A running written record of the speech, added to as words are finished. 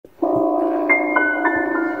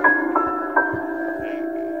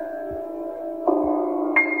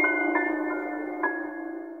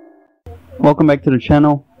welcome back to the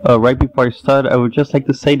channel. Right before I start, I would just like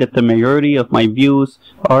to say that the majority of my views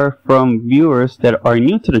are from viewers that are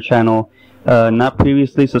new to the channel, not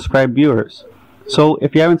previously subscribed viewers. So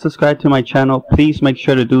if you haven't subscribed to my channel, please make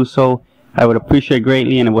sure to do so. I would appreciate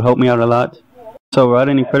greatly and it will help me out a lot. So without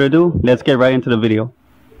any further ado, let's get right into the video.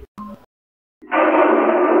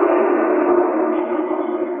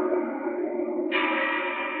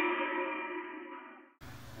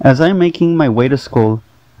 As I'm making my way to school,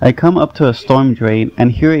 I come up to a storm drain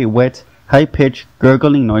and hear a wet, high-pitched,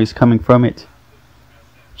 gurgling noise coming from it.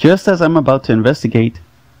 Just as I'm about to investigate,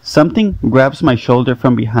 something grabs my shoulder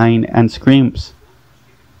from behind and screams,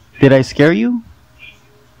 "Did I scare you?"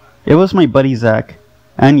 It was my buddy Zach,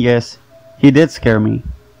 and yes, he did scare me.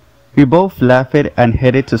 We both laughed and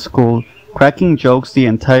headed to school, cracking jokes the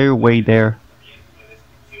entire way there.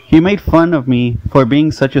 He made fun of me for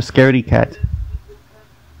being such a scaredy cat.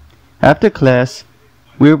 After class,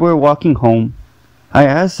 we were walking home. I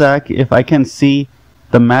asked Zach if I can see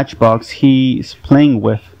the matchbox he's playing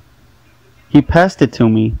with. He passed it to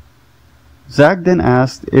me. Zach then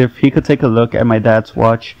asked if he could take a look at my dad's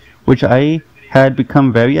watch, which I had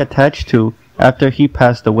become very attached to after he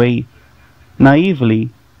passed away.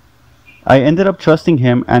 Naively, I ended up trusting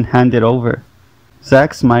him and handed it over.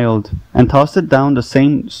 Zach smiled and tossed it down the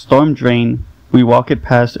same storm drain we walked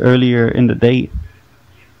past earlier in the day.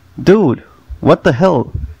 "Dude, what the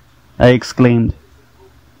hell?" I exclaimed.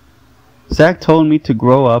 Zach told me to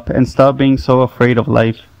grow up and stop being so afraid of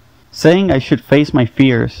life, saying I should face my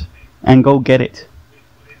fears and go get it.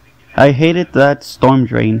 I hated that storm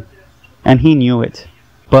drain, and he knew it,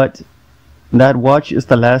 but that watch is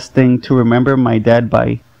the last thing to remember my dad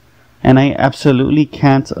by, and I absolutely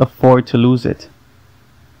can't afford to lose it.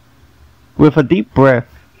 With a deep breath,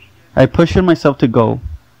 I pushed myself to go.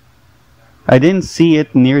 I didn't see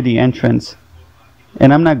it near the entrance,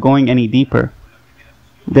 and I'm not going any deeper.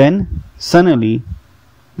 Then, suddenly,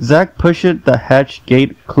 Zach pushed the hatch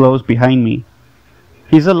gate closed behind me.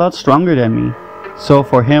 He's a lot stronger than me, so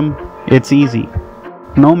for him, it's easy.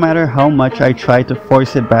 No matter how much I try to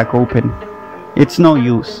force it back open, it's no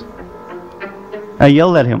use. I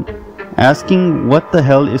yell at him, asking what the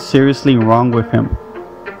hell is seriously wrong with him.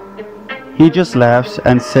 He just laughs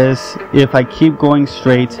and says if I keep going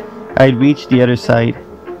straight, I'd reach the other side.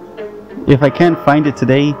 If I can't find it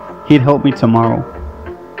today, he'd help me tomorrow.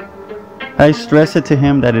 I stress it to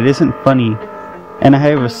him that it isn't funny, and I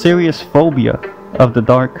have a serious phobia of the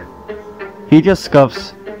dark. He just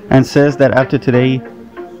scoffs and says that after today,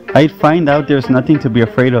 I'd find out there's nothing to be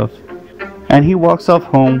afraid of. And he walks off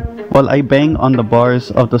home while I bang on the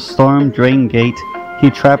bars of the storm drain gate he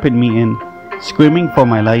trapped me in, screaming for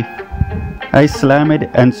my life. I slammed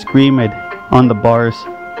and screamed on the bars,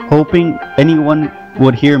 hoping anyone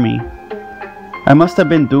would hear me. I must have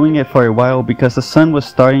been doing it for a while because the sun was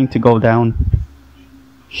starting to go down.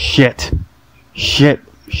 Shit.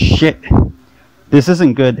 This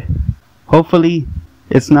isn't good. Hopefully,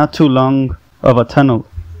 it's not too long of a tunnel.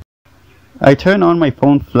 I turn on my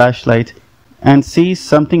phone flashlight and see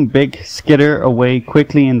something big skitter away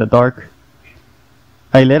quickly in the dark.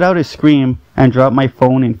 I let out a scream and drop my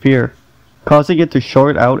phone in fear, causing it to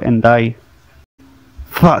short out and die.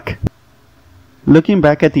 Fuck. Looking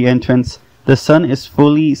back at the entrance, the sun is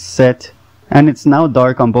fully set and it's now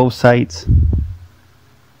dark on both sides.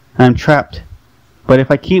 I'm trapped, but if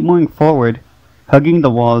I keep moving forward, hugging the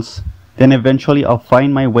walls, then eventually I'll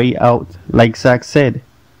find my way out like Zach said.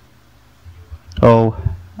 Oh,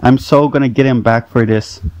 I'm so gonna get him back for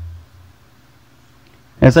this.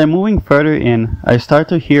 As I'm moving further in, I start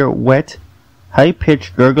to hear wet,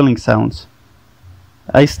 high-pitched gurgling sounds.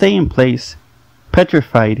 I stay in place,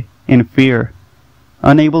 petrified, in fear,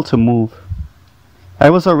 unable to move. I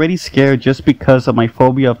was already scared just because of my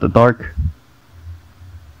phobia of the dark.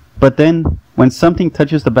 But then, when something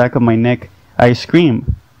touches the back of my neck, I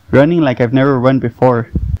scream, running like I've never run before,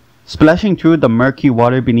 splashing through the murky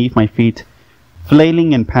water beneath my feet,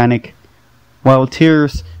 flailing in panic, while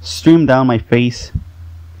tears stream down my face.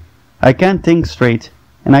 I can't think straight,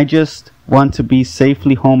 and I just want to be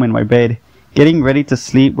safely home in my bed, getting ready to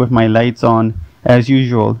sleep with my lights on, as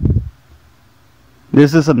usual.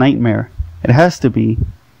 This is a nightmare. It has to be.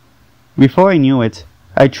 Before I knew it,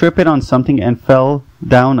 I tripped on something and fell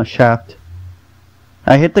down a shaft.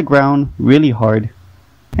 I hit the ground really hard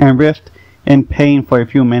and writhed in pain for a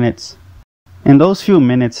few minutes. In those few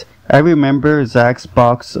minutes, I remember Zach's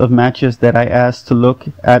box of matches that I asked to look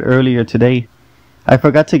at earlier today. I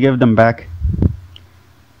forgot to give them back.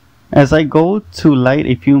 As I go to light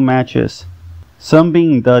a few matches, some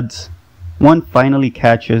being duds, one finally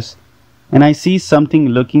catches, and I see something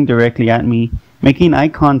looking directly at me, making eye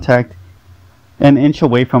contact an inch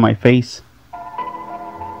away from my face.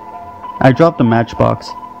 I dropped the matchbox,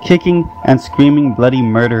 kicking and screaming bloody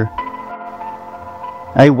murder.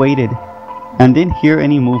 I waited and didn't hear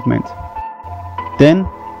any movement. Then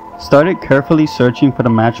started carefully searching for the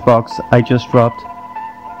matchbox I just dropped.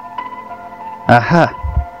 Aha!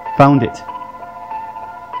 Found it.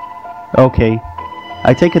 Okay,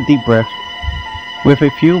 I take a deep breath. With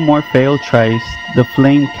a few more failed tries, the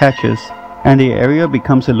flame catches and the area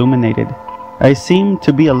becomes illuminated. I seem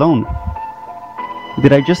to be alone.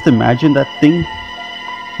 Did I just imagine that thing?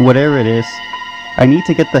 Whatever it is, I need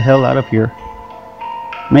to get the hell out of here.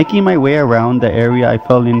 Making my way around the area I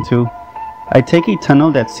fell into, I take a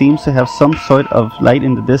tunnel that seems to have some sort of light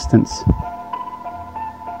in the distance.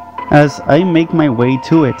 As I make my way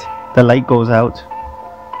to it, the light goes out.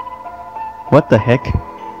 What the heck?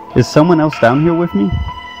 Is someone else down here with me?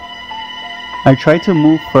 I try to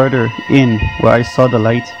move further in where I saw the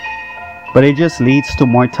light, but it just leads to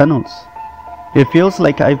more tunnels. It feels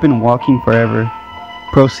like I've been walking forever.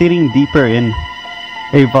 Proceeding deeper in,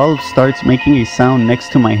 a valve starts making a sound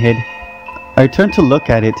next to my head. I turn to look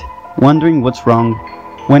at it, wondering what's wrong,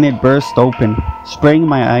 when it bursts open, spraying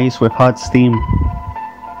my eyes with hot steam.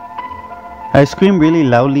 I scream really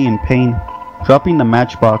loudly in pain, dropping the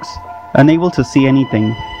matchbox, unable to see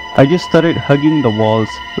anything. I just started hugging the walls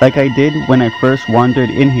like I did when I first wandered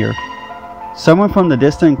in here. Someone from the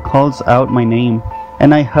distance calls out my name,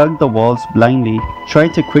 and I hug the walls blindly,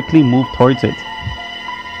 trying to quickly move towards it.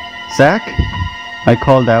 Zach? I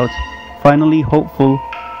called out, finally hopeful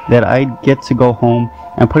that I'd get to go home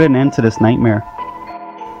and put an end to this nightmare.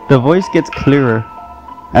 The voice gets clearer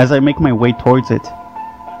as I make my way towards it.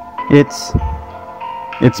 It's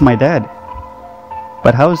my dad.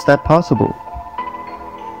 But how is that possible?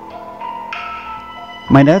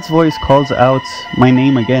 My dad's voice calls out my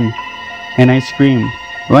name again, and I scream,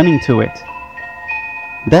 running to it.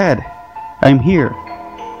 Dad, I'm here.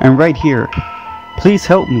 I'm right here. Please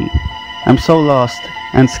help me. I'm so lost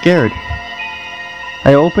and scared.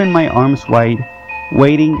 I open my arms wide,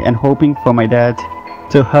 waiting and hoping for my dad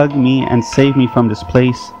to hug me and save me from this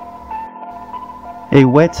place. A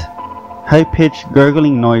wet, high-pitched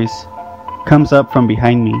gurgling noise comes up from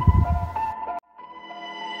behind me.